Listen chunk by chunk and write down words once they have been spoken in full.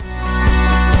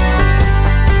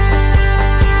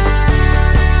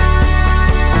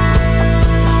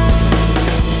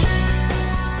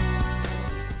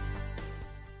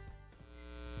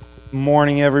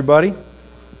morning, everybody.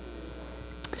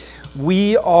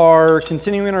 We are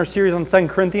continuing our series on 2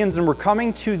 Corinthians, and we're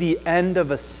coming to the end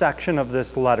of a section of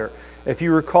this letter. If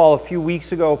you recall, a few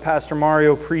weeks ago, Pastor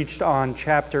Mario preached on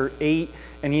chapter 8,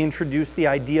 and he introduced the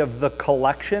idea of the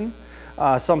collection,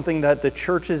 something that the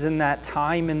churches in that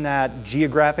time, in that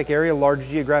geographic area, large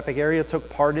geographic area, took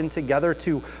part in together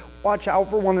to watch out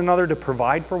for one another, to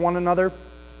provide for one another,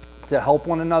 to help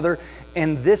one another.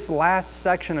 And this last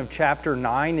section of chapter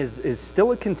 9 is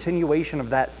still a continuation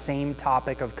of that same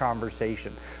topic of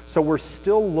conversation. So we're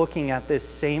still looking at this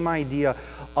same idea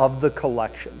of the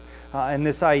collection. And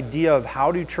this idea of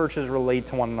how do churches relate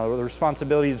to one another, the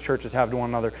responsibility the churches have to one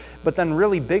another, but then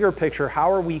really bigger picture,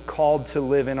 how are we called to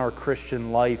live in our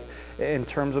Christian life in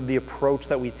terms of the approach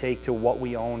that we take to what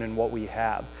we own and what we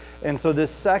have. And so this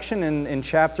section in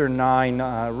chapter 9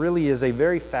 really is a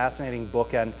very fascinating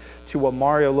bookend to what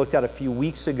Mario looked at a few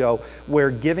weeks ago,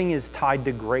 where giving is tied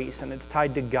to grace, and it's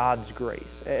tied to God's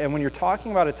grace. And when you're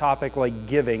talking about a topic like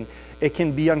giving, it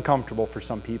can be uncomfortable for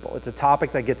some people. It's a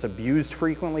topic that gets abused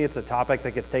frequently. It's a topic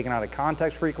that gets taken out of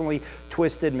context frequently,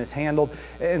 twisted, mishandled.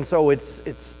 And so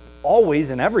it's always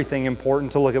and everything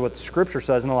important to look at what Scripture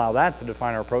says and allow that to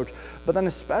define our approach. But then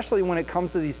especially when it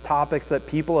comes to these topics that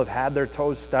people have had their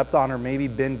toes stepped on or maybe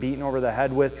been beaten over the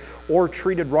head with or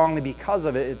treated wrongly because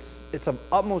of it, it's of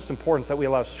utmost importance that we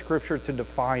allow Scripture to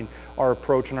define our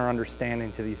approach and our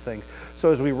understanding to these things.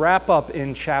 So as we wrap up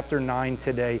in chapter 9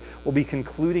 today, we'll be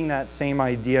concluding that same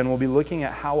idea, and we'll be looking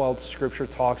at how else Scripture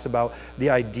talks about the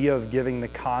idea of giving, the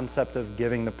concept of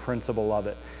giving, the principle of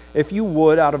it. If you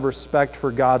would, out of respect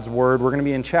for God's Word, we're going to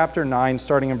be in chapter 9,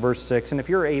 starting in verse 6. And if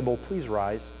you're able, please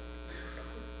rise.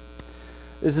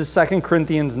 This is 2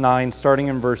 Corinthians 9, starting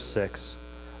in verse 6.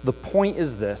 The point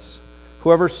is this: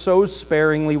 whoever sows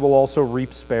sparingly will also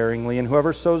reap sparingly, and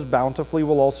whoever sows bountifully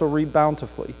will also reap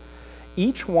bountifully.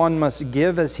 Each one must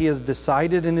give as he has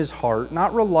decided in his heart,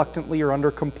 not reluctantly or under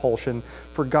compulsion,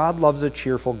 for God loves a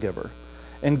cheerful giver.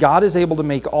 And God is able to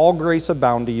make all grace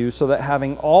abound to you, so that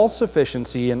having all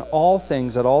sufficiency in all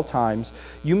things at all times,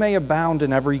 you may abound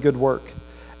in every good work.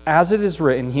 As it is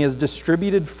written, He has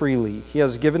distributed freely, He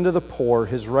has given to the poor,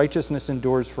 His righteousness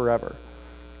endures forever.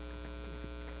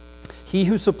 He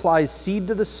who supplies seed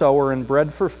to the sower and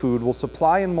bread for food will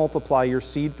supply and multiply your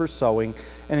seed for sowing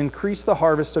and increase the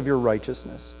harvest of your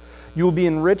righteousness. You will be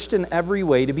enriched in every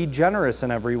way to be generous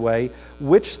in every way,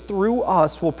 which through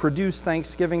us will produce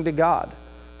thanksgiving to God.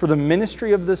 For the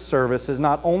ministry of this service is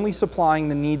not only supplying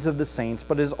the needs of the saints,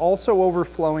 but is also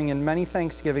overflowing in many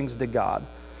thanksgivings to God.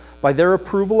 By their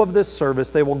approval of this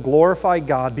service, they will glorify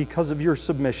God because of your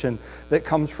submission that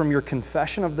comes from your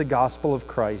confession of the gospel of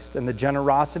Christ and the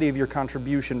generosity of your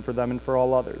contribution for them and for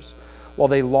all others, while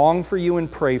they long for you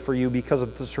and pray for you because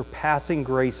of the surpassing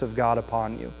grace of God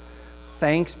upon you.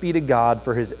 Thanks be to God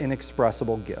for His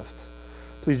inexpressible gift.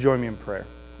 Please join me in prayer.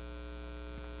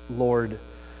 Lord,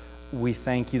 we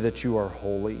thank you that you are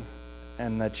holy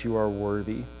and that you are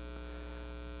worthy,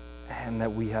 and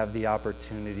that we have the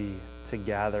opportunity to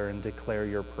gather and declare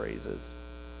your praises.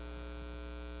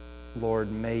 Lord,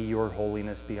 may your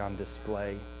holiness be on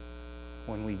display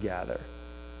when we gather.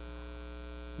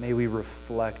 May we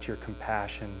reflect your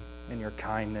compassion and your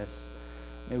kindness.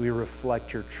 May we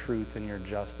reflect your truth and your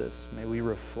justice. May we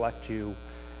reflect you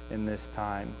in this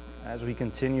time. As we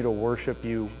continue to worship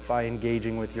you by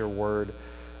engaging with your word,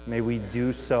 may we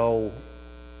do so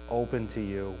open to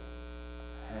you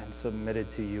and submitted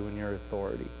to you in your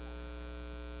authority.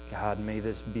 God, may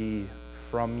this be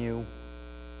from you.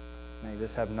 May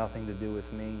this have nothing to do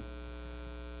with me.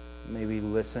 May we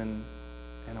listen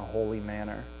in a holy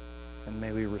manner, and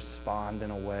may we respond in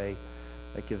a way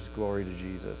that gives glory to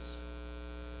Jesus.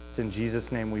 It's in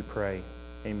Jesus' name we pray.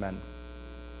 Amen.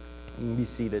 You can be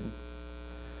seated.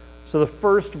 So the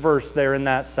first verse there in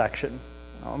that section,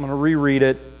 I'm going to reread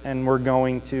it, and we're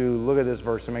going to look at this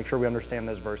verse and make sure we understand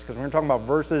this verse, because we're talking about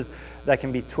verses that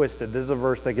can be twisted. This is a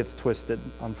verse that gets twisted,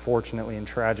 unfortunately and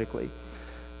tragically.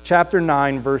 Chapter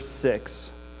 9, verse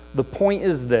 6. The point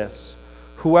is this: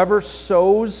 whoever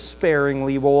sows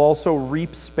sparingly will also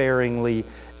reap sparingly,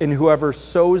 and whoever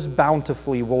sows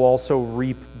bountifully will also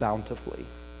reap bountifully.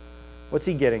 What's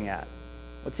he getting at?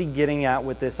 What's he getting at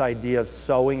with this idea of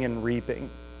sowing and reaping?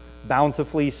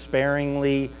 Bountifully,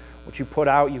 sparingly. What you put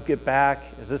out, you get back.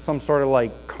 Is this some sort of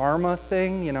like karma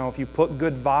thing? You know, if you put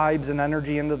good vibes and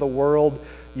energy into the world,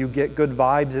 you get good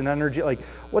vibes and energy. Like,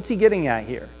 what's he getting at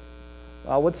here?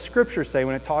 What's Scripture say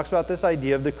when it talks about this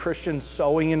idea of the Christian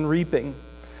sowing and reaping?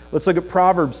 Let's look at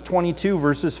Proverbs 22,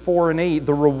 verses 4 and 8.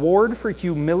 The reward for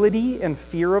humility and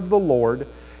fear of the Lord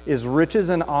is riches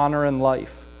and honor and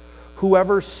life.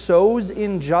 Whoever sows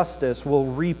injustice will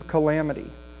reap calamity.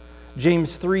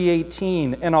 James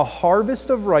 3:18, and a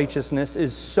harvest of righteousness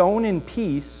is sown in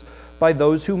peace by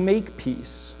those who make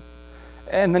peace.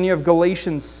 And then you have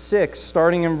Galatians 6,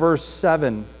 starting in verse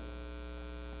 7.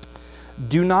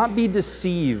 Do not be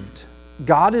deceived.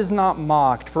 God is not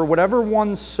mocked, for whatever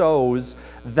one sows,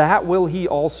 that will he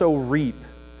also reap.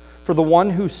 For the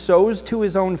one who sows to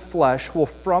his own flesh will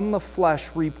from the flesh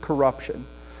reap corruption,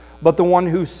 but the one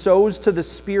who sows to the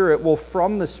Spirit will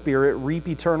from the Spirit reap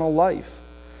eternal life.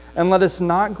 And let us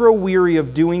not grow weary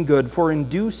of doing good, for in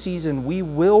due season we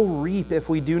will reap if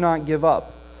we do not give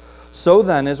up. So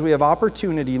then, as we have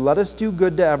opportunity, let us do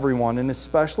good to everyone, and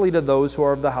especially to those who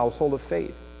are of the household of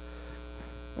faith.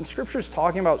 When Scripture is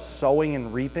talking about sowing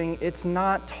and reaping, it's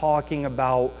not talking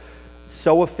about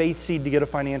sow a faith seed to get a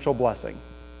financial blessing.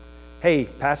 Hey,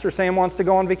 Pastor Sam wants to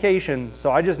go on vacation,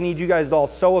 so I just need you guys to all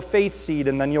sow a faith seed,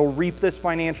 and then you'll reap this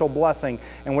financial blessing.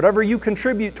 And whatever you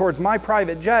contribute towards my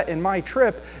private jet and my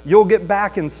trip, you'll get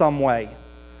back in some way.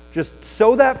 Just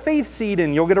sow that faith seed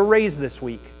and you'll get a raise this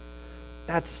week.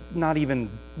 That's not even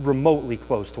remotely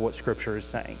close to what Scripture is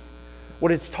saying.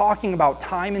 What it's talking about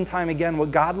time and time again, what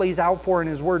God lays out for in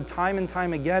His Word time and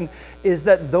time again, is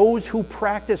that those who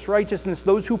practice righteousness,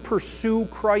 those who pursue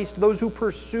Christ, those who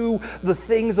pursue the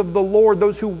things of the Lord,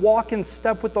 those who walk in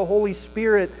step with the Holy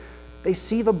Spirit, they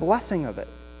see the blessing of it.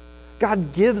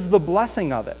 God gives the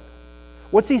blessing of it.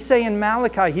 What's He say in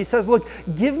Malachi? He says, look,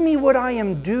 give me what I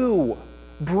am due.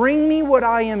 Bring me what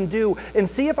I am due, and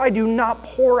see if I do not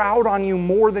pour out on you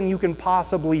more than you can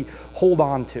possibly hold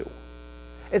on to.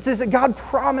 It says that God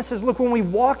promises, look, when we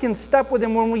walk in step with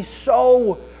Him, when we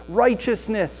sow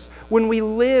righteousness, when we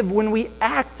live, when we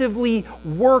actively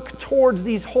work towards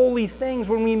these holy things,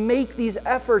 when we make these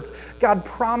efforts, God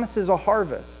promises a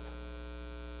harvest.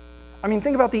 I mean,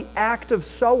 think about the act of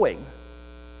sowing.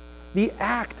 The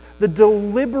act, the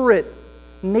deliberate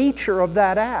nature of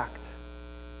that act.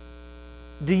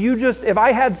 Do you just, if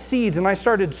I had seeds and I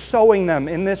started sowing them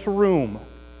in this room,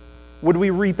 would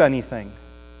we reap anything?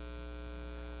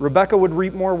 Rebecca would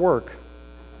reap more work.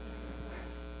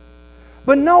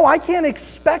 But no, I can't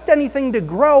expect anything to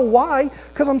grow. Why?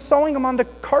 Because I'm sowing them onto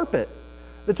carpet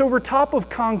that's over top of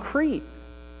concrete.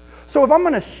 So if I'm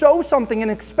going to sow something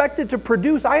and expect it to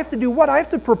produce, I have to do what? I have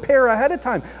to prepare ahead of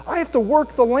time. I have to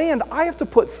work the land. I have to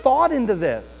put thought into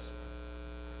this.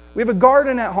 We have a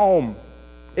garden at home.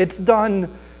 It's done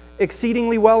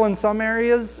exceedingly well in some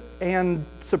areas and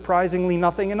surprisingly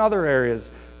nothing in other areas.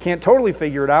 Can't totally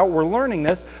figure it out. We're learning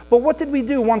this. But what did we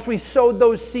do once we sowed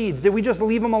those seeds? Did we just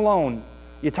leave them alone?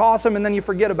 You toss them and then you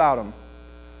forget about them.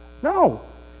 No.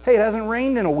 Hey, it hasn't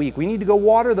rained in a week. We need to go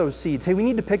water those seeds. Hey, we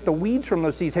need to pick the weeds from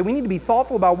those seeds. Hey, we need to be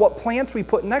thoughtful about what plants we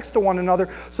put next to one another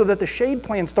so that the shade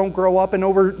plants don't grow up and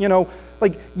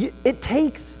it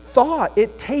takes thought.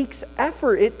 It takes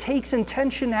effort. It takes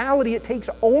intentionality. It takes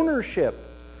ownership.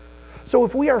 So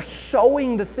if we are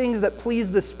sowing the things that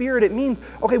please the Spirit, it means,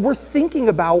 okay, we're thinking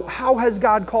about how has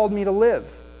God called me to live.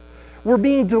 We're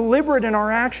being deliberate in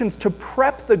our actions to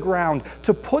prep the ground,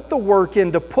 to put the work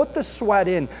in, to put the sweat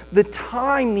in, the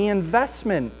time, the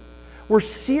investment. We're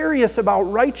serious about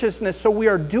righteousness, so we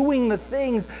are doing the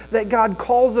things that God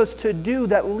calls us to do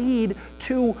that lead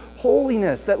to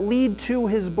holiness, that lead to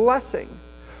His blessing.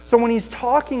 So when He's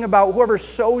talking about whoever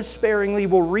sows sparingly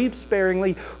will reap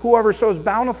sparingly, whoever sows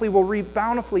bountifully will reap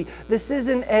bountifully, this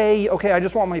isn't okay, I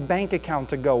just want my bank account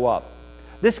to go up.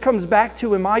 This comes back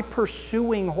to, am I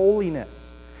pursuing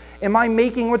holiness? Am I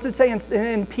making, what's it say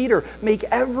in Peter? Make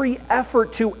every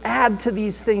effort to add to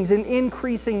these things in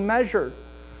increasing measure.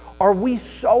 Are we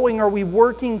sowing? Are we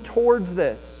working towards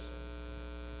this?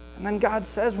 And then God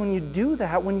says, when you do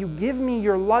that, when you give me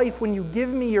your life, when you give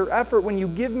me your effort, when you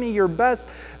give me your best,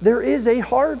 there is a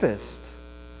harvest.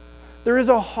 There is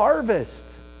a harvest.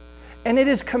 And it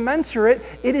is commensurate,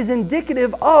 it is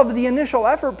indicative of the initial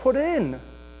effort put in.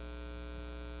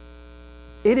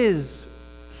 It is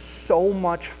so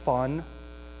much fun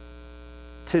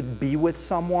to be with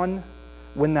someone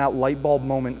when that light bulb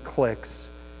moment clicks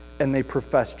and they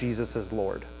profess Jesus as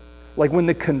Lord. Like when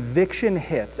the conviction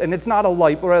hits, and it's not a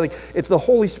light bulb, right? It's the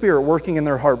Holy Spirit working in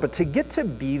their heart, but to get to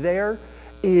be there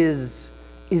is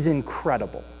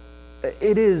incredible.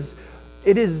 It is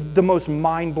the most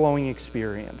mind-blowing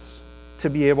experience to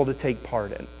be able to take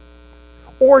part in.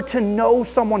 Or to know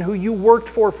someone who you worked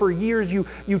for years, you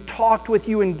talked with,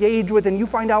 you engaged with, and you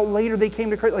find out later they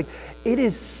came to Christ. Like, it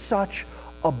is such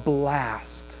a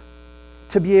blast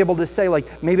to be able to say,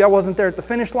 like, maybe I wasn't there at the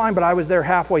finish line, but I was there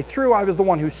halfway through. I was the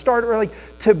one who started. Or like,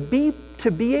 to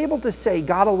be able to say,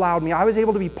 God allowed me, I was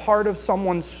able to be part of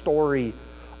someone's story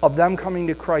of them coming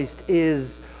to Christ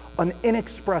is an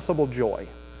inexpressible joy.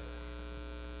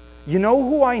 You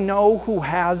know who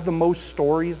has the most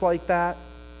stories like that?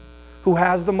 Who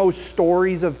has the most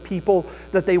stories of people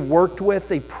that they worked with,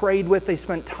 they prayed with, they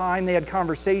spent time, they had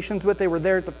conversations with, they were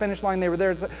there at the finish line, they were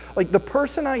there. Like the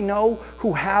person I know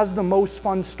who has the most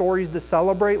fun stories to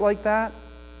celebrate like that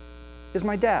is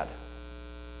my dad.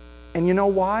 And you know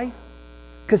why?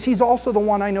 Because he's also the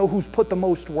one I know who's put the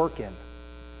most work in.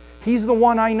 He's the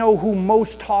one I know who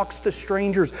most talks to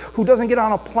strangers, who doesn't get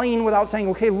on a plane without saying,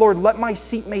 okay, Lord, let my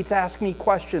seatmates ask me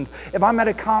questions. If I'm at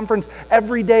a conference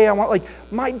every day,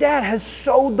 my dad has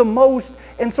sowed the most,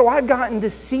 and so I've gotten to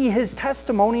see his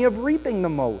testimony of reaping the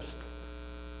most.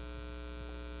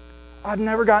 I've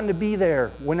never gotten to be there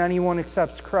when anyone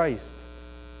accepts Christ.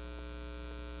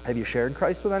 Have you shared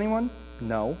Christ with anyone?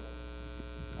 No.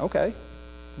 Okay.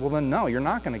 Well then, no, you're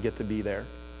not going to get to be there.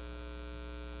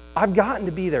 I've gotten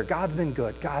to be there. God's been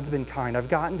good. God's been kind. I've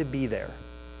gotten to be there.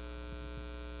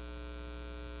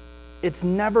 It's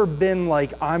never been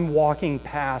like I'm walking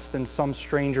past and some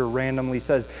stranger randomly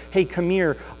says, hey, come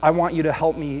here. I want you to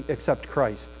help me accept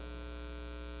Christ.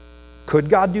 Could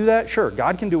God do that? Sure.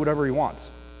 God can do whatever he wants.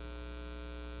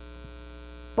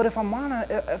 But if I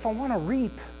want to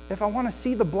reap, if I want to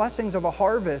see the blessings of a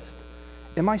harvest,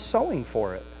 am I sowing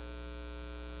for it?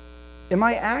 Am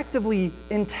I actively,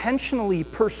 intentionally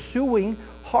pursuing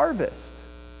harvest?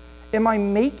 Am I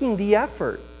making the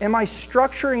effort? Am I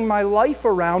structuring my life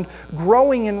around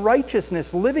growing in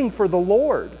righteousness, living for the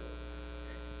Lord?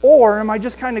 Or am I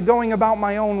just kind of going about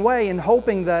my own way and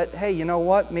hoping that, hey, you know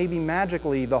what? Maybe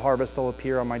magically the harvest will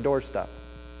appear on my doorstep.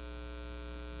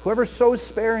 Whoever sows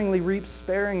sparingly reaps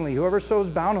sparingly. Whoever sows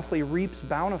bountifully reaps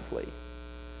bountifully.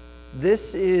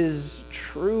 This is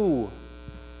true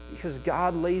because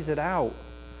God lays it out.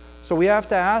 So we have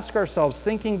to ask ourselves,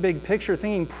 thinking big picture,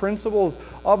 thinking principles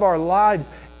of our lives,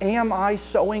 am I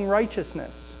sowing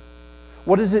righteousness?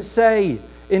 What does it say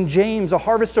in James? A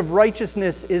harvest of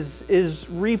righteousness is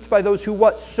reaped by those who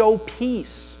what? Sow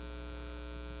peace.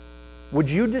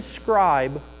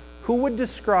 Who would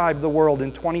describe the world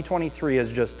in 2023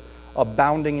 as just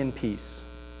abounding in peace?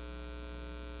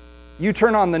 You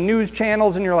turn on the news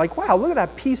channels and you're like, wow, look at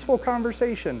that peaceful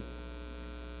conversation.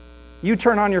 You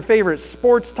turn on your favorite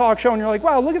sports talk show and you're like,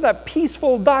 wow, look at that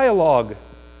peaceful dialogue.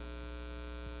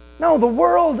 No, the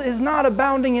world is not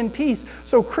abounding in peace.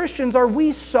 So Christians, are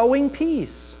we sowing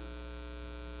peace?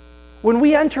 When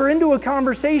we enter into a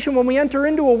conversation, when we enter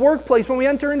into a workplace, when we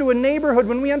enter into a neighborhood,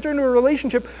 when we enter into a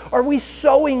relationship, are we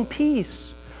sowing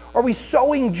peace? Are we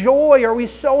sowing joy? Are we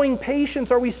sowing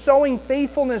patience? Are we sowing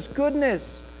faithfulness,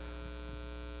 goodness?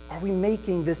 Are we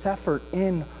making this effort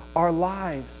in our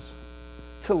lives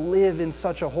to live in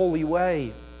such a holy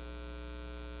way?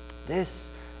 This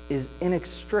is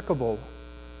inextricable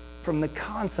from the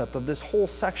concept of this whole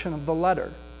section of the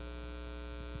letter.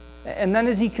 And then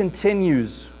as he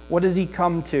continues, what does he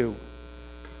come to?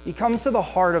 He comes to the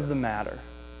heart of the matter.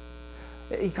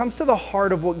 He comes to the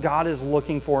heart of what God is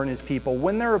looking for in his people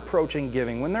when they're approaching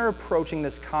giving, when they're approaching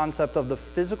this concept of the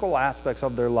physical aspects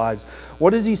of their lives.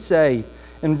 What does he say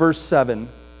in verse 7?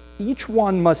 Each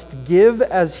one must give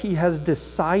as he has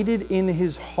decided in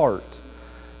his heart,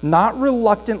 not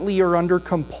reluctantly or under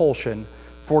compulsion,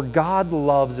 for God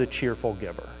loves a cheerful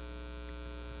giver.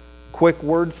 Quick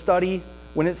word study.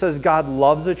 When it says God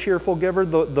loves a cheerful giver,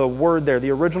 the word there,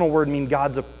 the original word means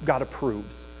God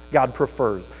approves, God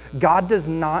prefers. God does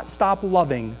not stop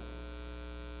loving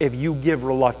if you give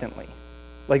reluctantly.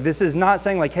 Like, this is not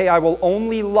saying like, hey, I will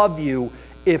only love you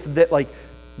if that, like,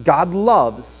 God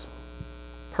loves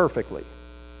perfectly.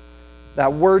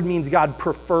 That word means God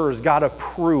prefers, God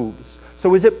approves.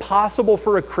 So is it possible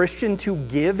for a Christian to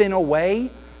give in a way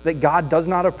that God does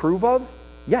not approve of?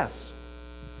 Yes.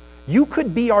 You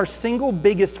could be our single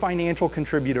biggest financial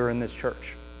contributor in this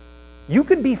church. You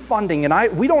could be funding,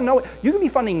 and we don't know it, you could be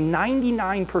funding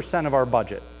 99% of our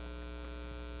budget.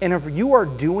 And if you are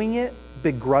doing it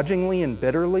begrudgingly and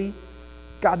bitterly,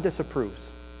 God disapproves.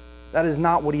 That is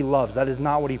not what he loves. That is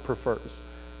not what he prefers.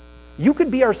 You could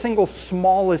be our single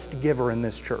smallest giver in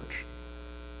this church.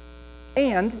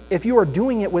 And if you are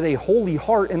doing it with a holy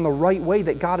heart in the right way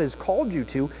that God has called you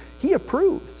to, he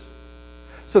approves.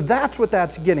 So that's what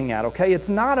that's getting at, okay? It's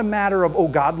not a matter of, oh,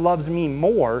 God loves me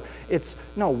more. It's,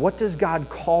 no, what does God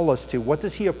call us to? What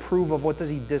does he approve of? What does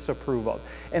he disapprove of?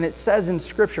 And it says in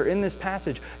Scripture, in this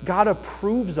passage, God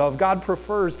approves of, God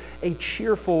prefers a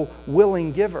cheerful,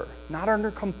 willing giver, not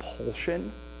under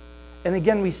compulsion. And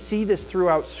again, we see this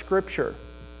throughout Scripture.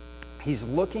 He's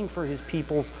looking for his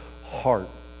people's heart.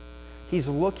 He's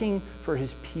looking for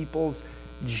his people's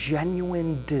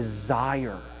genuine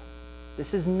desire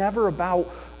This is never about,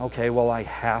 okay, well, I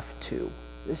have to.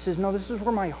 This is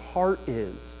where my heart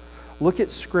is. Look at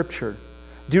Scripture.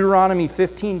 Deuteronomy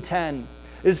 15:10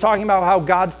 is talking about how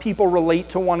God's people relate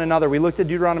to one another. We looked at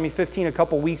Deuteronomy 15 a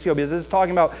couple weeks ago because this is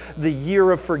talking about the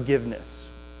year of forgiveness,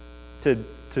 to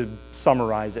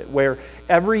summarize it, where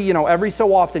every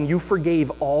so often you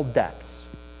forgave all debts.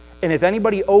 And if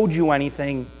anybody owed you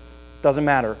anything, doesn't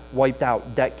matter, wiped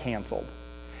out, debt canceled.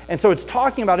 And so it's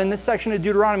talking about in this section of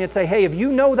Deuteronomy, it's say, hey, if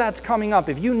you know that's coming up,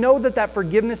 if you know that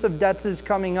forgiveness of debts is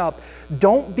coming up,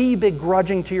 don't be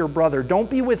begrudging to your brother. Don't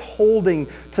be withholding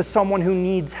to someone who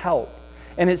needs help.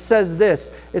 And it says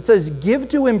this, it says, give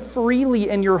to him freely,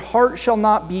 and your heart shall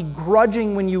not be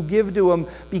grudging when you give to him,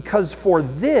 because for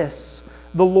this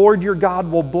the Lord your God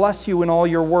will bless you in all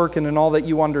your work and in all that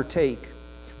you undertake.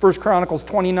 1 Chronicles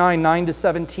 29,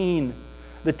 9-17.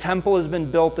 The temple has been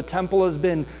built. The temple has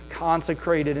been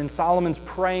consecrated. And Solomon's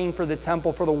praying for the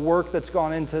temple, for the work that's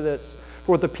gone into this,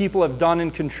 for what the people have done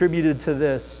and contributed to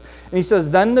this. And he says,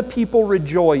 then the people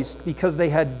rejoiced because they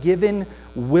had given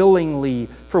willingly,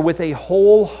 for with a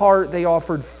whole heart they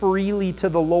offered freely to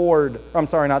the Lord. I'm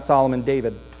sorry, not Solomon,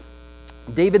 David.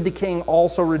 David the king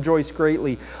also rejoiced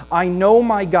greatly. I know,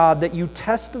 my God, that you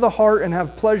test the heart and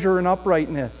have pleasure in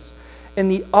uprightness. In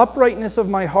the uprightness of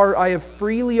my heart, I have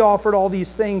freely offered all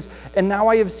these things, and now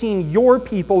I have seen your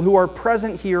people who are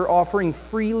present here offering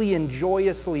freely and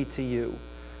joyously to you.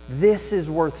 This is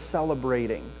worth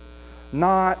celebrating.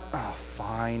 Not, oh,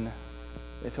 fine.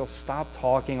 If he'll stop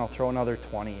talking, I'll throw another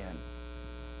 20 in.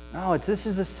 No, this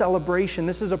is a celebration.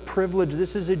 This is a privilege.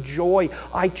 This is a joy.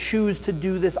 I choose to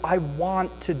do this. I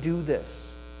want to do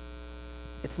this.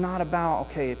 It's not about,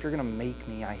 okay, if you're going to make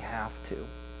me, I have to.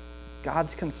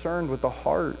 God's concerned with the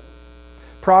heart.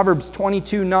 Proverbs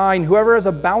 22:9, whoever has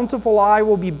a bountiful eye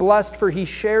will be blessed, for he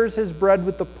shares his bread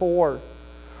with the poor.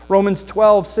 Romans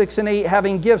 12:6-8,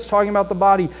 having gifts, talking about the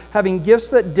body, having gifts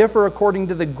that differ according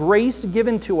to the grace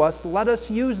given to us, let us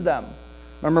use them.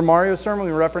 Remember Mario's sermon?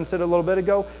 We referenced it a little bit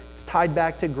ago. It's tied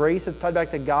back to grace. It's tied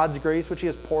back to God's grace, which he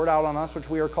has poured out on us, which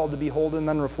we are called to behold and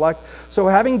then reflect. So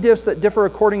having gifts that differ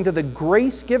according to the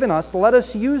grace given us, let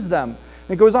us use them.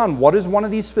 And it goes on, what is one of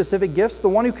these specific gifts? The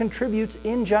one who contributes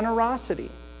in generosity.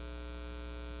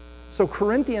 So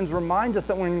Corinthians reminds us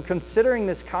that when considering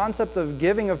this concept of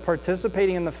giving, of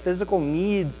participating in the physical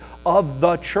needs of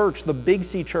the church, the big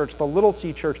C church, the little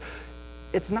c church,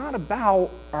 it's not about,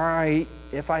 all right,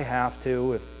 if I have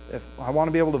to, if I want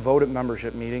to be able to vote at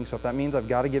membership meetings, so if that means I've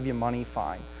got to give you money,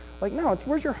 fine. Like, no, it's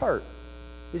where's your heart?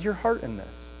 Is your heart in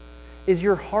this? Is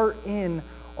your heart in,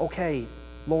 okay,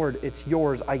 Lord, it's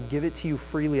yours. I give it to you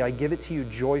freely. I give it to you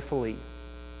joyfully.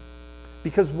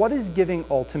 Because what is giving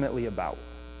ultimately about?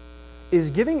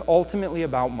 Is giving ultimately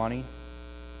about money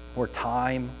or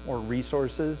time or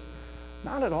resources?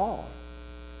 Not at all.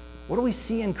 What do we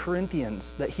see in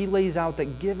Corinthians that he lays out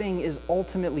that giving is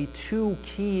ultimately two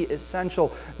key,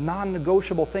 essential,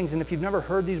 non-negotiable things? And if you've never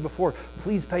heard these before,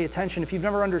 please pay attention. If you've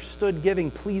never understood giving,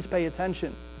 please pay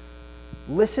attention.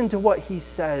 Listen to what he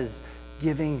says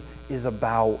giving is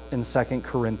about in 2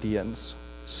 Corinthians,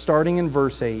 starting in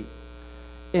verse 8.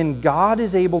 And God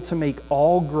is able to make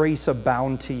all grace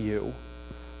abound to you,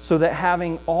 so that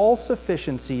having all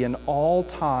sufficiency in all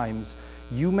times,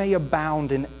 you may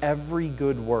abound in every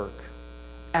good work.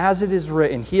 As it is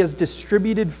written, he has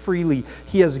distributed freely,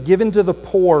 he has given to the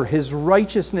poor, his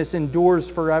righteousness endures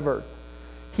forever.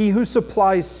 He who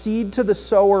supplies seed to the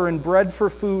sower and bread for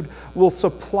food will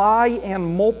supply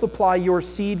and multiply your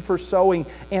seed for sowing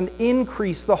and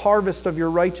increase the harvest of your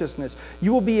righteousness.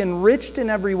 You will be enriched in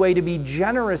every way to be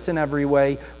generous in every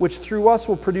way, which through us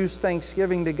will produce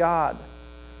thanksgiving to God.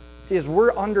 See, as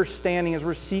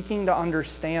we're seeking to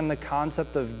understand the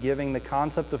concept of giving, the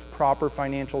concept of proper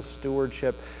financial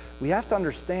stewardship, we have to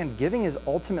understand giving is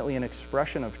ultimately an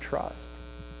expression of trust.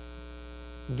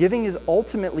 Giving is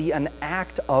ultimately an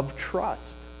act of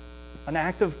trust, an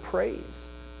act of praise.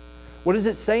 What does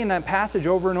it say in that passage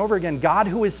over and over again? God,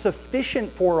 who is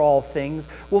sufficient for all things,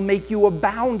 will make you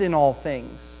abound in all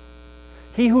things.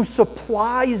 He who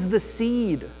supplies the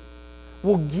seed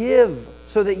will give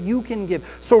so that you can give.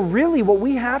 So really what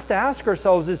we have to ask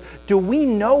ourselves is, do we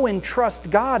know and trust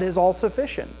God as all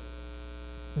sufficient?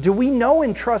 Do we know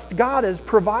and trust God as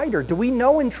provider? Do we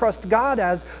know and trust God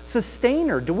as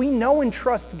sustainer? Do we know and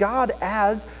trust God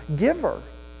as giver?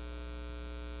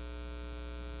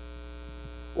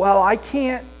 Well, I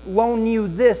can't loan you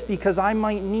this because I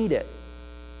might need it.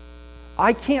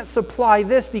 I can't supply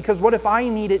this because what if I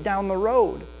need it down the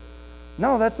road?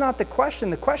 No, that's not the question.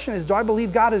 The question is, do I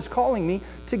believe God is calling me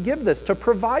to give this, to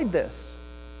provide this,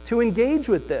 to engage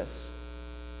with this?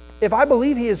 if I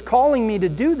believe He is calling me to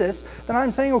do this, then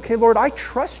I'm saying, okay, Lord, I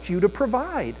trust You to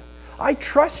provide. I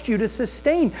trust You to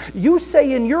sustain. You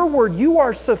say in Your word, You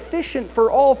are sufficient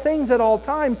for all things at all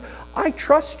times. I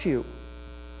trust You.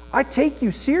 I take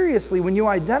You seriously when You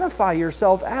identify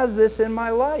Yourself as this in my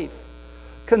life.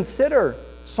 Consider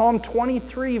Psalm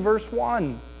 23, verse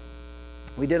 1.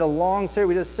 We did a long series,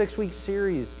 we did a 6-week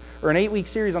series, or an 8-week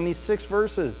series on these 6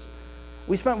 verses.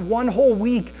 We spent one whole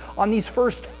week on these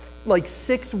first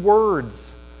 6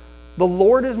 words. The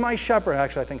Lord is my shepherd.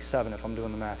 Actually, I think 7 if I'm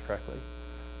doing the math correctly.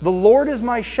 The Lord is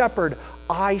my shepherd,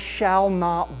 I shall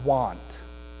not want.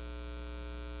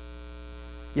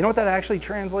 You know what that actually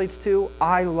translates to?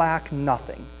 I lack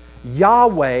nothing.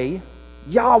 Yahweh,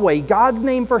 God's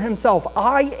name for Himself,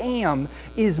 I am,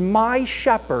 is my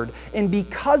shepherd, and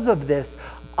because of this,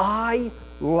 I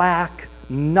lack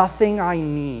nothing I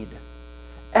need.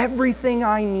 Everything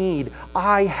I need,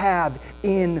 I have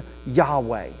in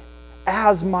Yahweh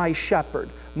as my shepherd.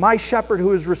 My shepherd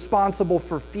who is responsible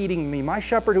for feeding me. My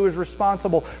shepherd who is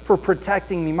responsible for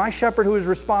protecting me. My shepherd who is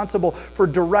responsible for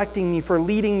directing me, for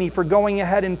leading me, for going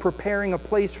ahead and preparing a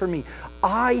place for me.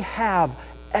 I have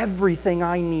everything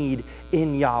I need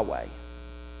in Yahweh.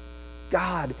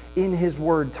 God, in His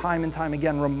Word, time and time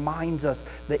again, reminds us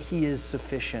that He is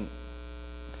sufficient.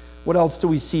 What else do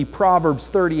we see? Proverbs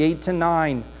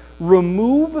 38-9.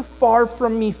 Remove far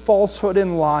from me falsehood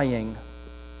and lying.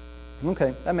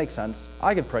 Okay, that makes sense.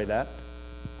 I could pray that.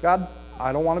 God,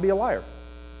 I don't want to be a liar.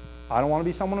 I don't want to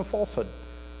be someone of falsehood.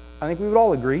 I think we would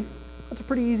all agree. That's a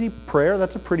pretty easy prayer.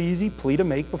 That's a pretty easy plea to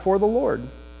make before the Lord.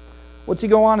 What's he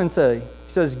go on and say? He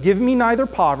says, give me neither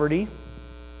poverty,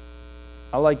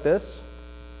 I like this,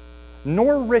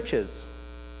 nor riches.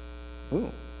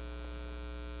 Ooh.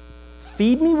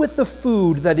 Feed me with the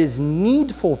food that is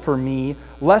needful for me,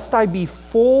 lest I be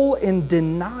full and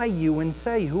deny You and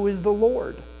say, who is the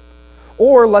Lord?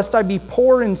 Or lest I be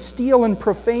poor and steal and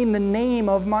profane the name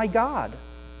of my God.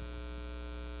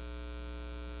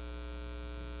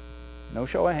 No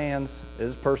show of hands.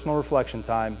 This is personal reflection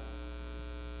time.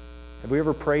 Have we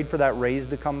ever prayed for that raise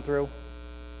to come through?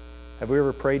 Have we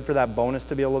ever prayed for that bonus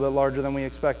to be a little bit larger than we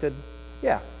expected?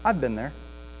 Yeah, I've been there.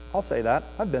 I'll say that.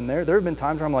 I've been there. There have been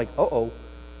times where I'm like, uh-oh,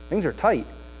 things are tight.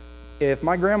 If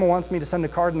my grandma wants me to send a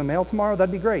card in the mail tomorrow,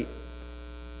 that'd be great.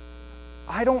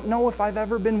 I don't know if I've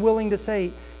ever been willing to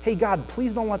say, hey, God,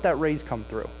 please don't let that raise come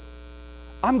through.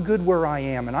 I'm good where I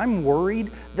am, and I'm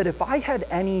worried that if I had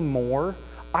any more,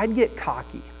 I'd get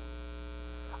cocky.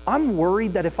 I'm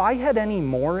worried that if I had any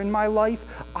more in my life,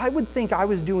 I would think I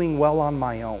was doing well on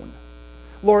my own.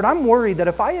 Lord, I'm worried that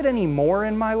if I had any more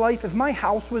in my life, if my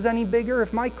house was any bigger,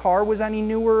 if my car was any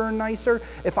newer or nicer,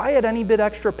 if I had any bit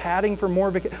extra padding for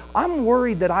more vacation, I'm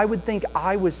worried that I would think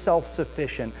I was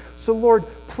self-sufficient. So Lord,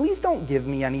 please don't give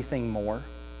me anything more.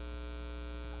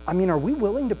 I mean, are we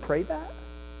willing to pray that?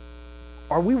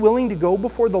 Are we willing to go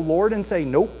before the Lord and say,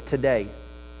 nope, today.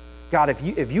 God,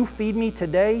 if you feed me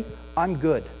today, I'm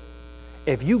good.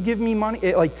 If you give me money,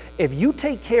 if you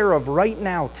take care of right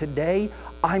now, today,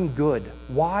 I'm good.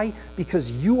 Why?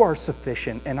 Because You are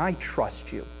sufficient and I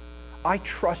trust You. I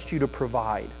trust You to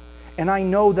provide. And I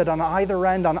know that on either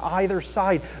end, on either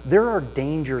side, there are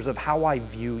dangers of how I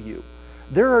view You.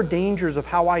 There are dangers of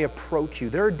how I approach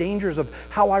You. There are dangers of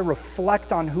how I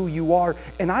reflect on who You are,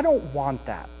 and I don't want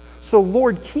that. So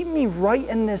Lord, keep me right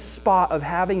in this spot of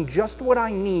having just what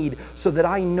I need so that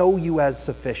I know You as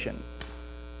sufficient.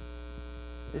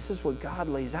 This is what God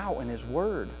lays out in His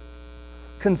Word.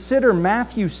 Consider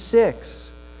Matthew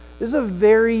 6. This is a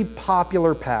very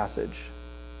popular passage.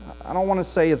 I don't want to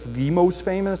say it's the most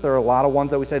famous. There are a lot of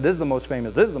ones that we say, this is the most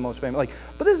famous, this is the most famous.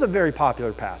 But this is a very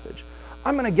popular passage.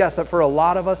 I'm going to guess that for a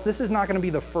lot of us, this is not going to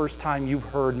be the first time you've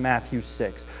heard Matthew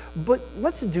 6. But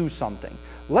let's do something.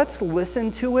 Let's listen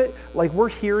to it like we're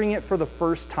hearing it for the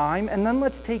first time, and then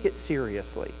let's take it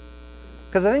seriously.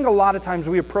 Because I think a lot of times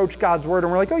we approach God's Word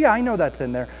and we're like, oh yeah, I know that's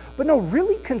in there. But no,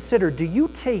 really consider, do you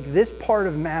take this part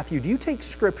of Matthew, do you take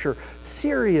Scripture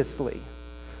seriously?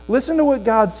 Listen to what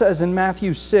God says in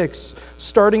Matthew 6,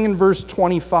 starting in verse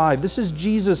 25. This is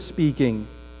Jesus speaking.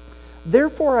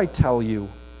 Therefore I tell you,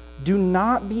 do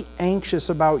not be anxious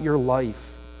about your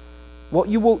life, what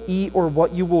you will eat or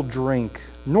what you will drink,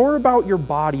 nor about your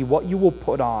body, what you will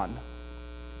put on.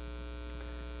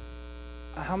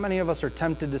 How many of us are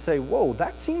tempted to say, whoa,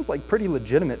 that seems like pretty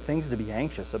legitimate things to be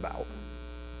anxious about?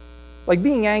 Like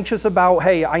being anxious about,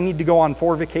 hey, I need to go on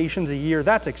 4 vacations a year,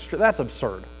 that's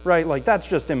absurd, right? Like that's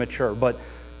just immature. But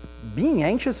being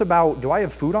anxious about, do I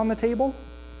have food on the table?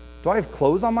 Do I have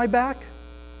clothes on my back?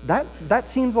 That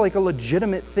seems like a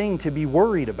legitimate thing to be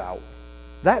worried about.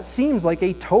 That seems like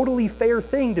a totally fair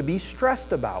thing to be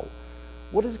stressed about.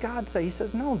 What does God say? He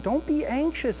says, no, don't be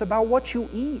anxious about what you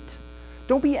eat.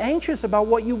 Don't be anxious about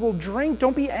what you will drink.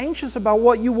 Don't be anxious about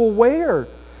what you will wear.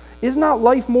 Is not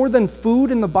life more than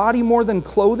food and the body more than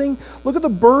clothing? Look at the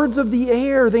birds of the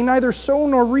air. They neither sow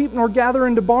nor reap nor gather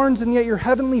into barns, and yet your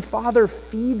heavenly Father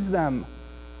feeds them.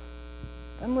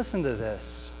 And listen to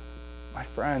this, my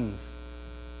friends.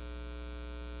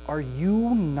 Are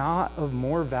you not of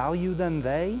more value than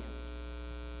they?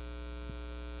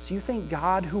 So you think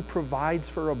God, who provides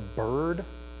for a bird,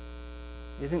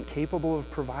 isn't capable of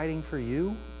providing for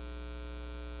you?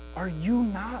 Are you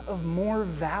not of more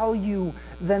value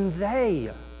than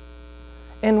they?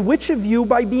 And which of you,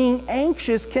 by being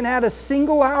anxious, can add a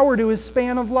single hour to his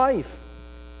span of life?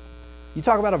 You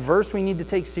talk about a verse we need to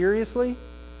take seriously?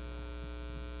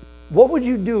 What would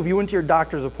you do if you went to your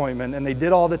doctor's appointment and they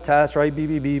did all the tests, right? Beep,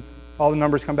 beep, beep. All the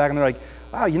numbers come back and they're like,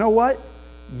 wow, you know what?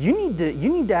 You need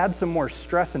to add some more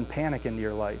stress and panic into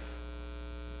your life.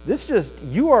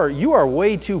 You are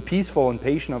way too peaceful and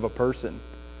patient of a person.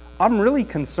 I'm really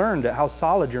concerned at how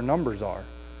solid your numbers are.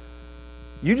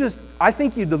 I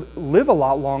think you'd live a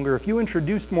lot longer if you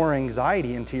introduced more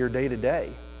anxiety into your day-to-day.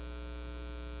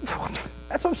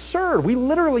 That's absurd. We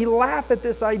literally laugh at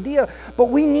this idea, but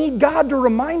we need God to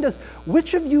remind us,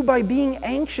 which of you by being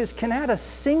anxious can add a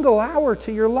single hour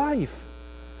to your life?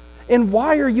 And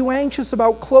why are you anxious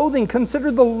about clothing?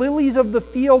 Consider the lilies of the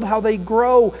field, how they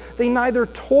grow. They neither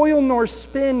toil nor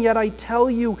spin, yet I tell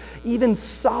you, even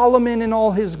Solomon in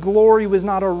all his glory was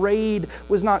not arrayed,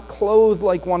 was not clothed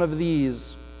like one of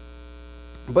these.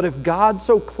 But if God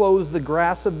so clothes the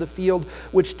grass of the field,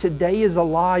 which today is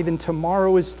alive and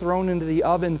tomorrow is thrown into the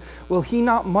oven, will he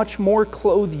not much more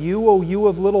clothe you, O you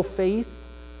of little faith?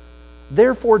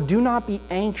 Therefore do not be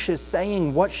anxious,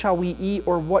 saying, what shall we eat,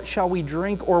 or what shall we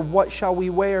drink, or what shall we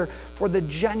wear? For the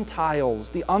Gentiles,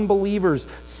 the unbelievers,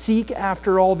 seek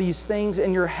after all these things,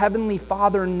 and your heavenly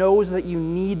Father knows that you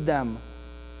need them.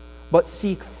 But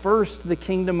seek first the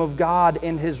kingdom of God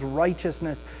and his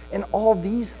righteousness, and all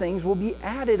these things will be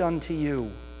added unto you.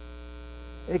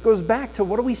 It goes back to,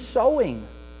 what are we sowing?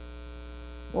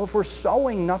 Well, if we're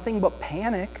sowing nothing but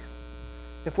panic,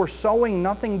 if we're sowing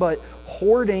nothing but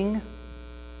hoarding,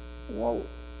 well,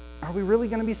 are we really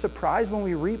going to be surprised when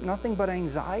we reap nothing but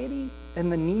anxiety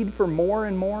and the need for more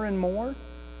and more and more?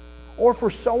 Or if we're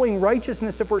sowing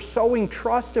righteousness, if we're sowing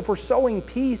trust, if we're sowing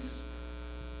peace,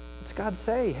 what's God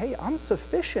say? Hey, I'm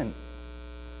sufficient.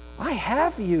 I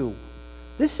have you.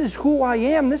 This is who I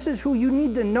am. This is who you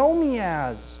need to know me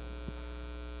as.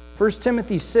 1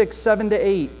 Timothy 6,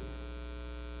 7-8.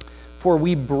 For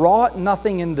we brought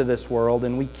nothing into this world,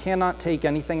 and we cannot take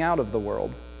anything out of the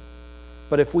world.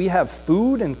 But if we have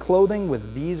food and clothing,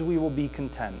 with these we will be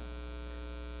content.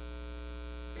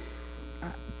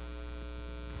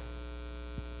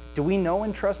 Do we know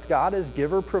and trust God as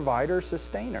giver, provider,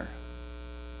 sustainer?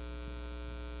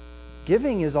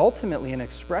 Giving is ultimately an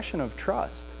expression of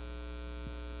trust.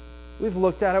 We've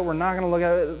looked at it, we're not going to look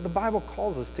at it. The Bible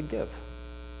calls us to give.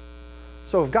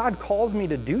 So if God calls me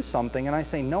to do something and I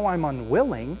say, no, I'm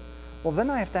unwilling, well,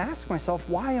 then I have to ask myself,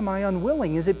 why am I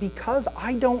unwilling? Is it because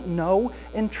I don't know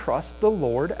and trust the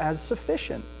Lord as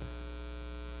sufficient?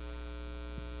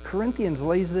 Corinthians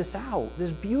lays this out,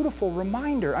 this beautiful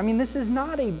reminder. I mean, this is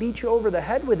not a beat you over the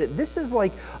head with it. This is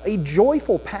like a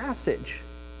joyful passage.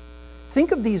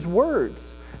 Think of these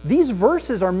words. These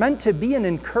verses are meant to be an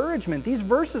encouragement. These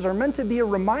verses are meant to be a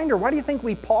reminder. Why do you think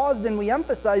we paused and we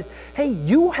emphasized, hey,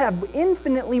 you have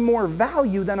infinitely more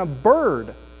value than a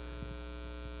bird?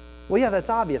 Well, yeah, that's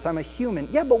obvious. I'm a human.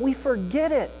 Yeah, but we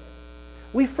forget it.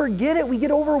 We forget it. We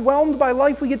get overwhelmed by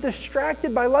life. We get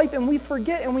distracted by life, and we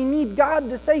forget, and we need God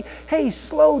to say, hey,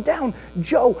 slow down.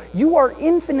 Joe, you are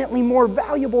infinitely more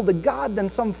valuable to God than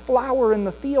some flower in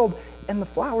the field, and the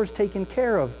flower's taken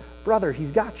care of. Brother,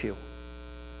 he's got you.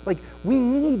 Like, we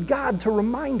need God to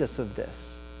remind us of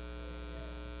this.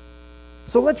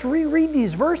 So let's reread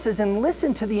these verses and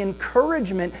listen to the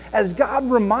encouragement as God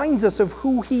reminds us of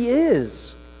who he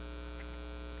is.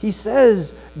 He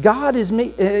says, God is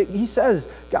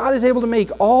able to make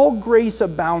all grace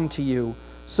abound to you,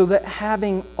 so that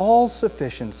having all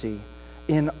sufficiency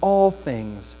in all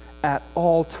things at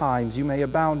all times you may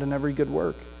abound in every good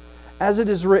work. As it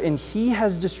is written, he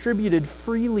has distributed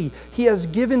freely. He has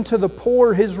given to the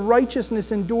poor. His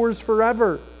righteousness endures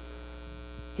forever.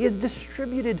 He has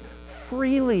distributed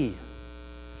freely.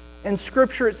 In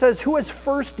Scripture it says, who has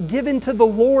first given to the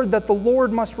Lord that the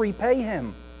Lord must repay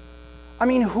him? I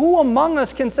mean, who among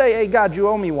us can say, hey, God, you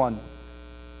owe me one?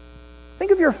 Think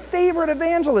of your favorite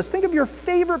evangelist. Think of your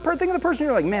favorite person. Think of the person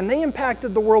you're like, man, they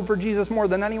impacted the world for Jesus more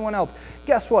than anyone else.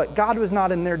 Guess what? God was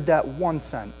not in their debt 1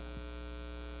 cent.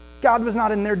 God was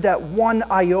not in their debt 1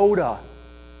 iota.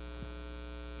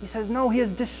 He says, no, he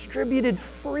has distributed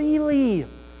freely.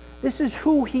 This is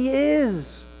who he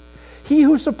is. He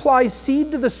who supplies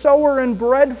seed to the sower and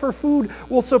bread for food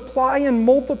will supply and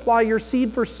multiply your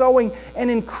seed for sowing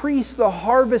and increase the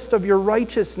harvest of your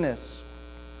righteousness.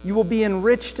 You will be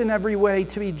enriched in every way,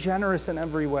 to be generous in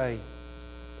every way.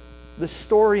 The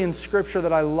story in Scripture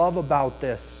that I love about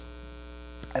this,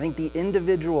 I think the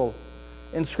individual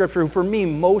in Scripture who for me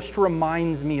most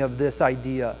reminds me of this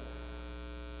idea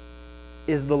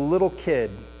is the little kid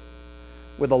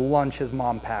with a lunch his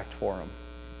mom packed for him.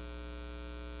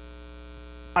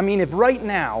 I mean, if right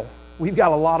now, we've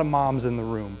got a lot of moms in the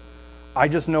room. I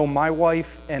just know my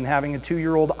wife and having a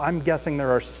 2-year-old, I'm guessing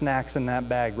there are snacks in that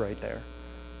bag right there.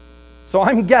 So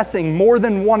I'm guessing more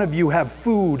than one of you have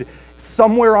food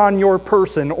somewhere on your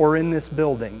person or in this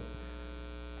building.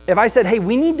 If I said, hey,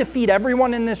 we need to feed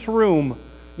everyone in this room,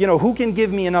 you know, who can give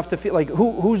me enough to feed, like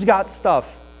who's got stuff,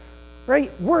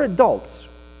 right? We're adults.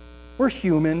 We're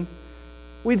human.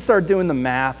 We'd start doing the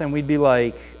math and we'd be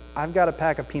like, I've got a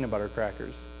pack of peanut butter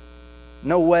crackers.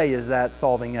 No way is that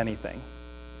solving anything.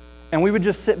 And we would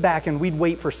just sit back and we'd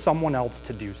wait for someone else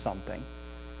to do something.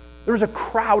 There was a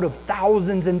crowd of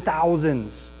thousands and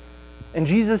thousands. And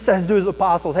Jesus says to his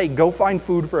apostles, hey, go find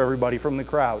food for everybody from the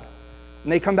crowd.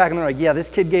 And they come back and they're like, yeah, this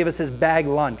kid gave us his bag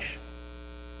lunch.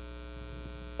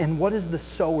 And what does the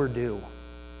sower do?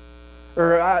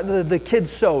 Or the kid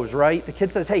sows, right? The kid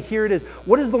says, hey, here it is.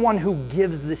 What does the one who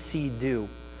gives the seed do?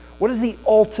 What does the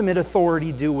ultimate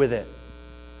authority do with it?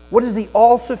 What is the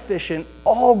all-sufficient,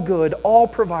 all-good,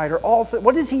 all-provider,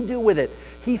 what does he do with it?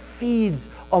 He feeds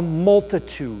a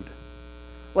multitude.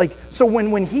 Like, so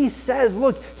when he says,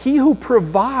 look, he who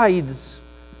provides,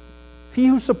 he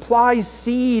who supplies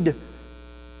seed,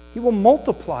 he will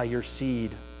multiply your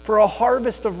seed for a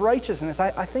harvest of righteousness.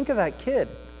 I think of that kid.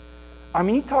 I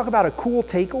mean, you talk about a cool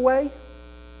takeaway.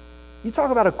 You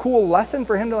talk about a cool lesson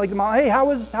for him to like, hey, how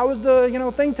was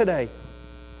the thing today?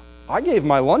 I gave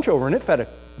my lunch over and it fed a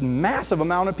massive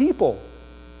amount of people.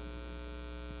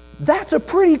 That's a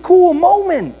pretty cool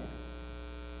moment.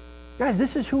 Guys,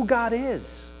 this is who God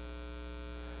is.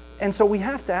 And so we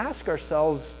have to ask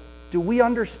ourselves, do we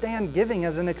understand giving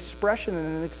as an expression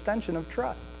and an extension of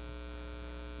trust?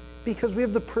 Because we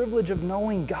have the privilege of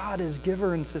knowing God as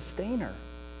giver and sustainer.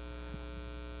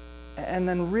 And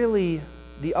then really,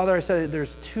 the other, I said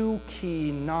there's 2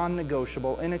 key,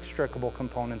 non-negotiable, inextricable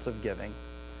components of giving.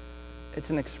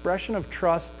 It's an expression of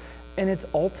trust, and it's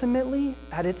ultimately,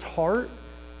 at its heart,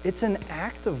 it's an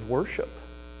act of worship.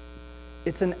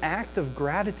 It's an act of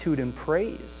gratitude and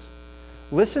praise.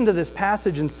 Listen to this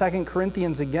passage in 2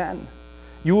 Corinthians again.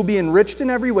 You will be enriched in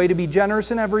every way, to be generous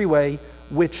in every way,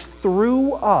 which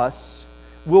through us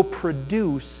will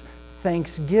produce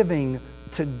thanksgiving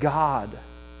to God.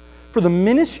 For the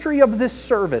ministry of this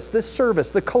service,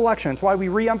 the collection, it's why we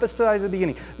re-emphasize at the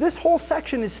beginning. This whole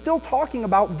section is still talking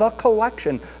about the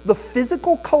collection, the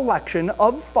physical collection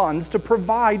of funds to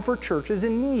provide for churches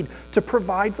in need, to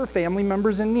provide for family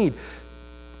members in need.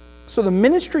 So the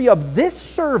ministry of this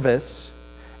service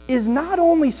is not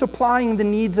only supplying the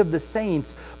needs of the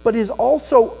saints, but is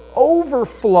also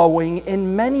overflowing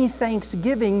in many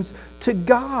thanksgivings to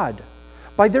God.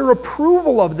 By their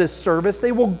approval of this service,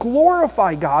 they will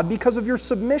glorify God because of your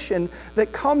submission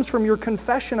that comes from your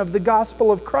confession of the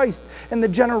gospel of Christ and the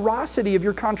generosity of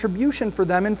your contribution for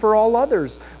them and for all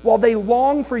others, while they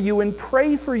long for you and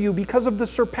pray for you because of the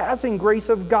surpassing grace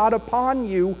of God upon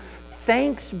you.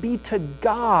 Thanks be to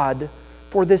God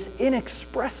for this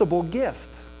inexpressible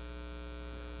gift.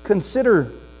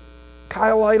 Consider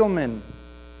Kyle Idleman.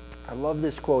 I love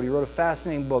this quote. He wrote a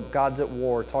fascinating book, God's at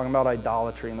War, talking about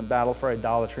idolatry and the battle for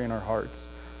idolatry in our hearts.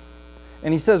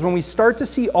 And he says, when we start to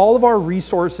see all of our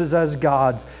resources as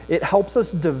God's, it helps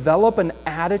us develop an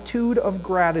attitude of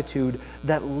gratitude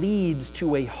that leads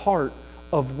to a heart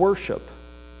of worship.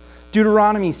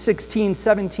 Deuteronomy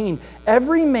 16:17,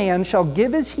 every man shall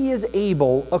give as he is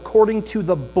able according to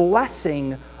the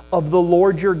blessing of the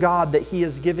Lord your God that he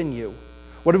has given you.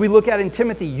 What do we look at in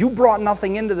Timothy? You brought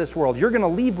nothing into this world. You're going to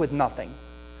leave with nothing.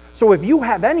 So if you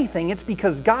have anything, it's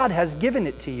because God has given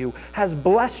it to you, has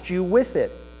blessed you with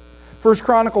it. 1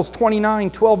 Chronicles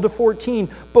 29:12-14,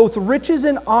 both riches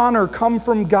and honor come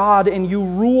from God, and you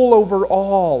rule over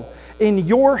all. In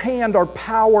your hand are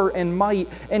power and might,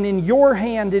 and in your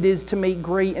hand it is to make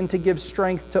great and to give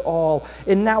strength to all.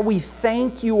 And now we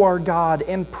thank you, our God,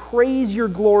 and praise your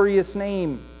glorious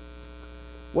name.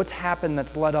 What's happened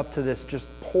that's led up to this just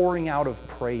pouring out of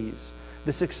praise,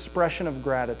 this expression of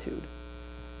gratitude?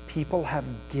 People have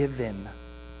given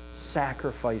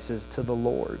sacrifices to the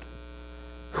Lord.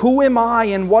 Who am I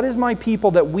and what is my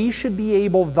people that we should be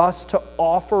able thus to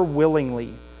offer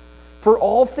willingly? For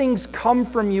all things come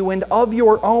from you, and of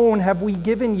your own have we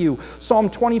given you. Psalm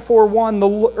 24:1,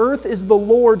 the earth is the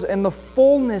Lord's and the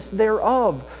fullness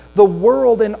thereof, the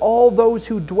world and all those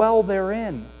who dwell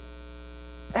therein.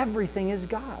 Everything is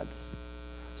God's.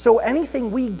 So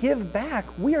anything we give back,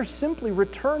 we are simply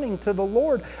returning to the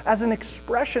Lord as an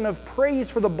expression of praise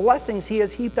for the blessings He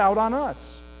has heaped out on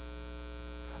us.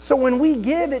 So when we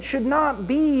give, it should not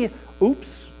be,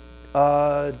 oops,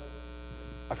 I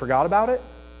forgot about it.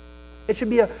 It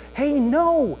should be hey,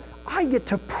 no, I get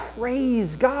to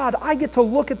praise God. I get to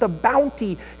look at the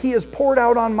bounty He has poured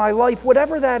out on my life,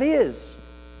 whatever that is.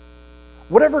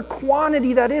 Whatever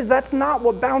quantity that is, that's not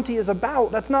what bounty is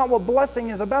about. That's not what blessing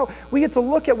is about. We get to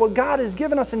look at what God has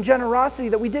given us in generosity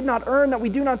that we did not earn, that we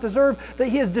do not deserve, that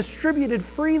He has distributed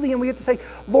freely, and we get to say,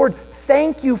 Lord,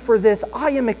 thank you for this.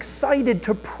 I am excited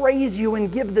to praise you and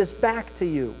give this back to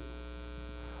you.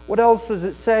 What else does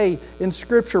it say in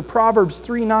Scripture? Proverbs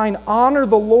 3:9, honor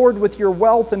the Lord with your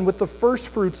wealth and with the first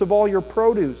fruits of all your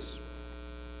produce.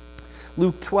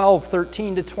 Luke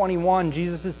 12:13-21,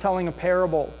 Jesus is telling a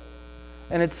parable.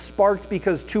 And it's sparked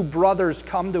because two brothers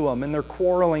come to Him and they're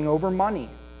quarreling over money.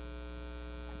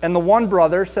 And the one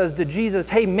brother says to Jesus,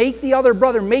 hey, make the other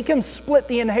brother, make him split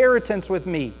the inheritance with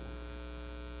me.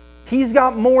 He's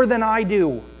got more than I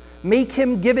do. Make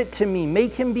him give it to me.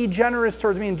 Make him be generous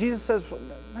towards me. And Jesus says, well,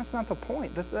 that's not the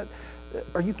point.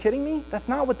 Are you kidding me? That's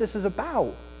not what this is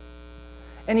about.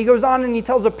 And He goes on and He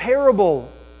tells a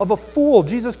parable of a fool.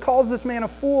 Jesus calls this man a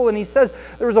fool, and He says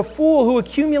there was a fool who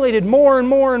accumulated more and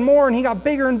more and more, and he got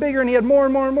bigger and bigger, and he had more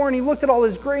and more and more, and he looked at all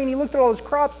his grain, he looked at all his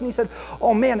crops, and he said,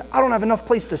 oh man, I don't have enough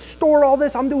place to store all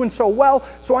this. I'm doing so well,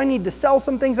 so I need to sell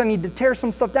some things. I need to tear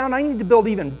some stuff down. I need to build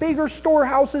even bigger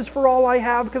storehouses for all I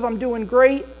have because I'm doing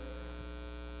great.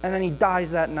 And then he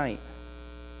dies that night.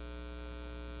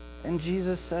 And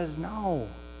Jesus says, no.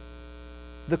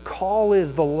 The call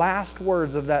is, the last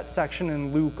words of that section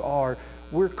in Luke are,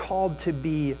 we're called to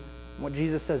be, what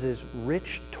Jesus says is,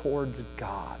 rich towards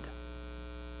God.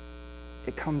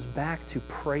 It comes back to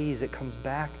praise. It comes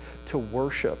back to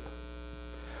worship.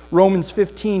 Romans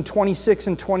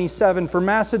 15:26-27, for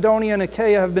Macedonia and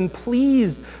Achaia have been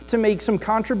pleased to make some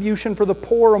contribution for the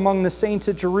poor among the saints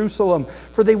at Jerusalem,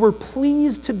 for they were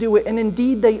pleased to do it, and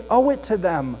indeed they owe it to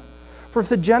them. For if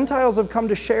the Gentiles have come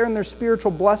to share in their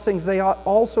spiritual blessings, they ought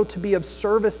also to be of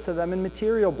service to them in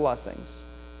material blessings.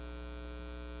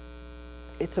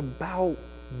 It's about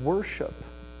worship.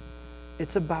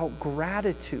 It's about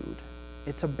gratitude.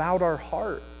 It's about our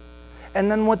heart.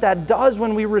 And then what that does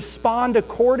when we respond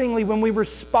accordingly, when we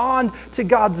respond to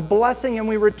God's blessing and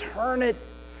we return it,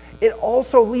 it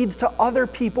also leads to other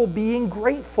people being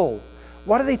grateful.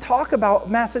 Why do they talk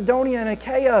about Macedonia and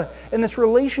Achaia in this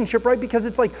relationship, right? Because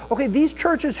it's like, okay, these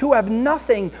churches who have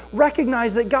nothing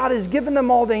recognize that God has given them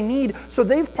all they need, so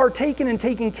they've partaken in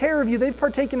taking care of you, they've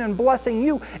partaken in blessing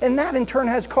you, and that in turn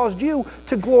has caused you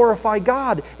to glorify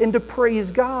God and to praise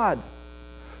God.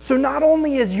 So not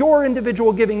only is your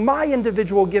individual giving, my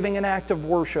individual giving an act of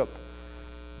worship,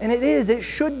 and it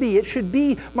should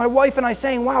be my wife and I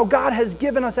saying, wow, God has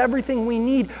given us everything we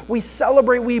need. We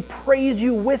celebrate, we praise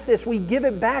you with this, we give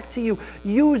it back to you,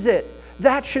 use it.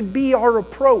 That should be our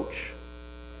approach.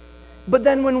 But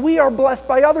then when we are blessed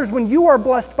by others, when you are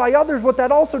blessed by others, what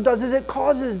that also does is it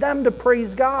causes them to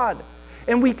praise God.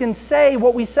 And we can say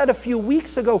what we said a few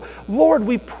weeks ago, Lord,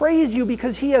 we praise you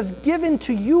because He has given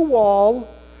to you all,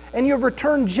 and you have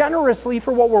returned generously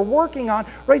for what we're working on,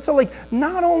 right? So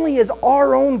not only is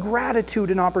our own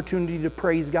gratitude an opportunity to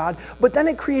praise God, but then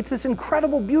it creates this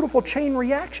incredible, beautiful chain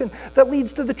reaction that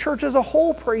leads to the church as a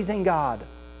whole praising God.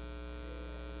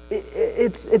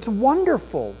 It's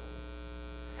wonderful.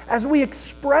 As we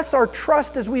express our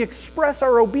trust, as we express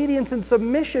our obedience and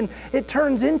submission, it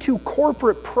turns into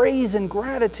corporate praise and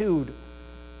gratitude.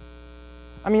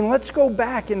 I mean, let's go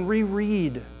back and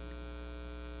reread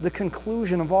the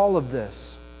conclusion of all of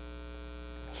this.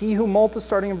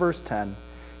 Starting in verse 10,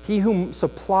 he who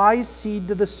supplies seed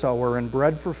to the sower and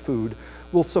bread for food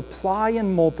will supply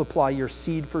and multiply your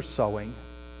seed for sowing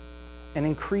and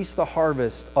increase the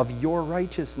harvest of your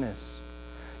righteousness.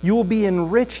 You will be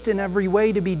enriched in every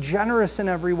way, to be generous in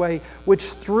every way, which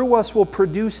through us will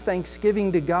produce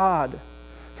thanksgiving to God.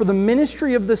 For the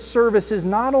ministry of this service is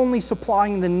not only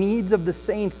supplying the needs of the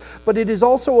saints, but it is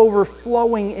also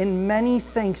overflowing in many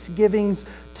thanksgivings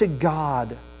to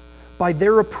God. By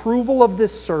their approval of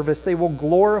this service, they will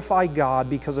glorify God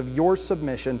because of your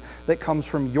submission that comes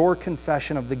from your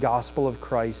confession of the gospel of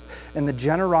Christ and the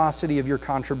generosity of your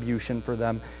contribution for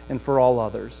them and for all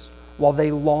others, while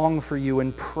they long for you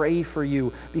and pray for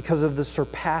you because of the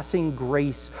surpassing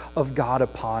grace of God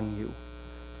upon you.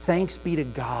 Thanks be to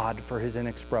God for his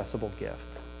inexpressible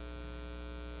gift.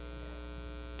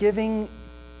 Giving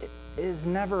is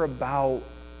never about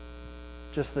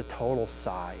just the total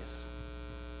size.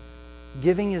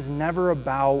 Giving is never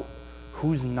about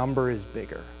whose number is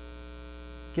bigger.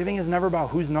 Giving is never about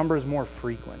whose number is more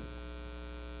frequent.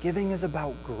 Giving is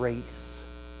about grace.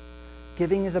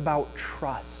 Giving is about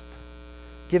trust.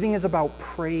 Giving is about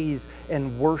praise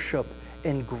and worship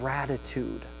and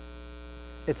gratitude.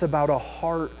 It's about a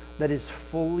heart that is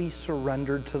fully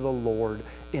surrendered to the Lord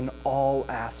in all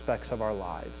aspects of our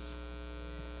lives.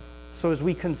 So as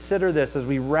we consider this, as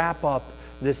we wrap up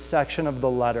this section of the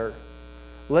letter,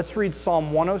 let's read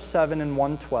Psalm 107 and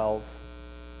 112.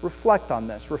 Reflect on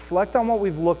this. Reflect on what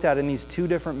we've looked at in these two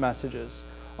different messages,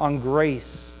 on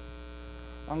grace,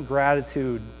 on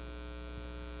gratitude.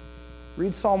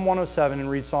 Read Psalm 107 and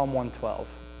read Psalm 112.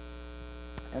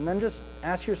 And then just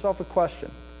ask yourself a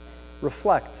question.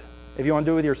 Reflect. If you want to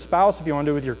do it with your spouse, if you want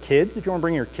to do it with your kids, if you want to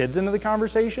bring your kids into the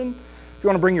conversation, if you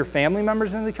want to bring your family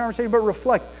members into the conversation, but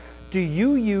reflect. Do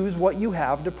you use what you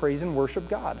have to praise and worship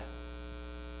God?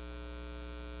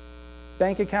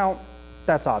 Bank account,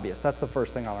 that's obvious. That's the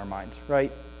first thing on our minds,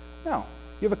 right? No,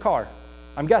 you have a car.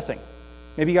 I'm guessing.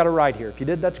 Maybe you got a ride here. If you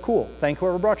did, that's cool. Thank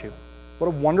whoever brought you. What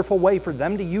a wonderful way for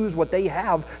them to use what they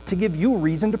have to give you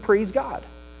reason to praise God.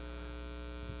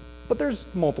 But there's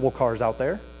multiple cars out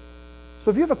there.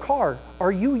 So if you have a car,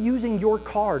 are you using your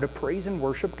car to praise and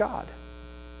worship God?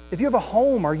 If you have a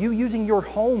home, are you using your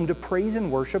home to praise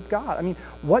and worship God? I mean,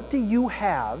 what do you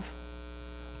have?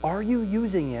 Are you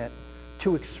using it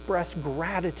to express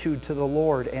gratitude to the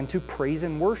Lord and to praise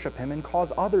and worship him and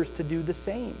cause others to do the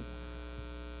same?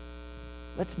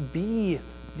 Let's be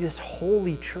this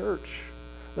holy church.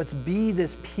 Let's be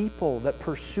this people that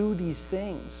pursue these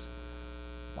things.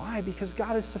 Why? Because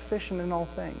God is sufficient in all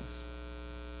things.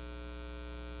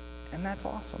 And that's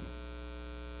awesome.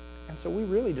 And so we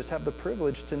really just have the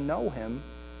privilege to know him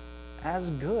as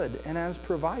good and as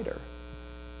provider.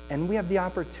 And we have the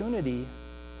opportunity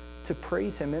to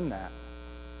praise him in that.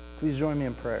 Please join me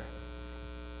in prayer.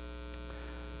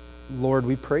 Lord,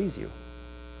 we praise you.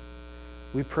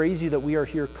 We praise you that we are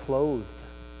here clothed.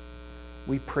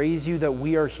 We praise you that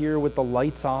we are here with the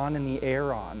lights on and the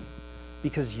air on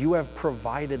because you have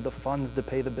provided the funds to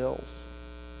pay the bills.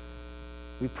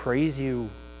 We praise you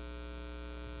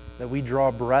that we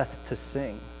draw breath to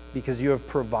sing because you have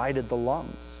provided the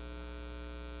lungs.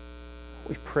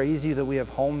 We praise you that we have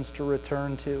homes to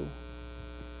return to.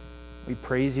 We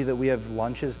praise you that we have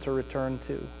lunches to return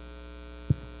to.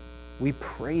 We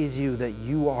praise you that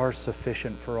you are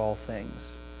sufficient for all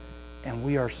things. And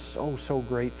we are so, so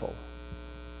grateful.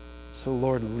 So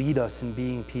Lord, lead us in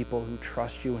being people who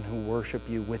trust you and who worship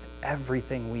you with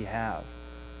everything we have.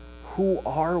 Who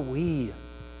are we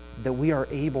that we are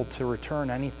able to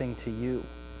return anything to you?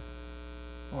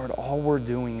 Lord, all we're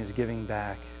doing is giving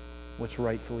back what's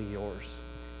rightfully yours.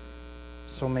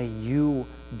 So may you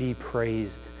be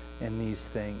praised in these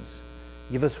things.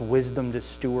 Give us wisdom to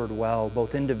steward well,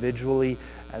 both individually,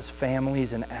 as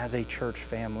families, and as a church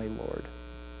family, Lord.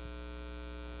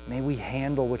 May we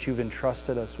handle what you've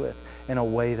entrusted us with in a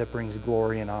way that brings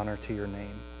glory and honor to your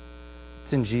name.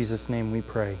 It's in Jesus' name we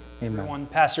pray. Amen. Everyone,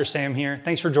 Pastor Sam here.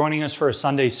 Thanks for joining us for a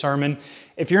Sunday sermon.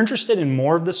 If you're interested in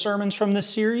more of the sermons from this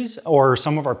series or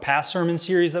some of our past sermon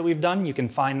series that we've done, you can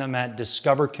find them at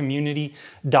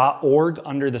discovercommunity.org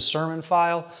under the sermon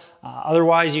file.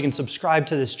 Otherwise, you can subscribe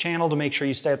to this channel to make sure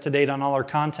you stay up to date on all our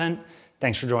content.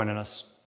 Thanks for joining us.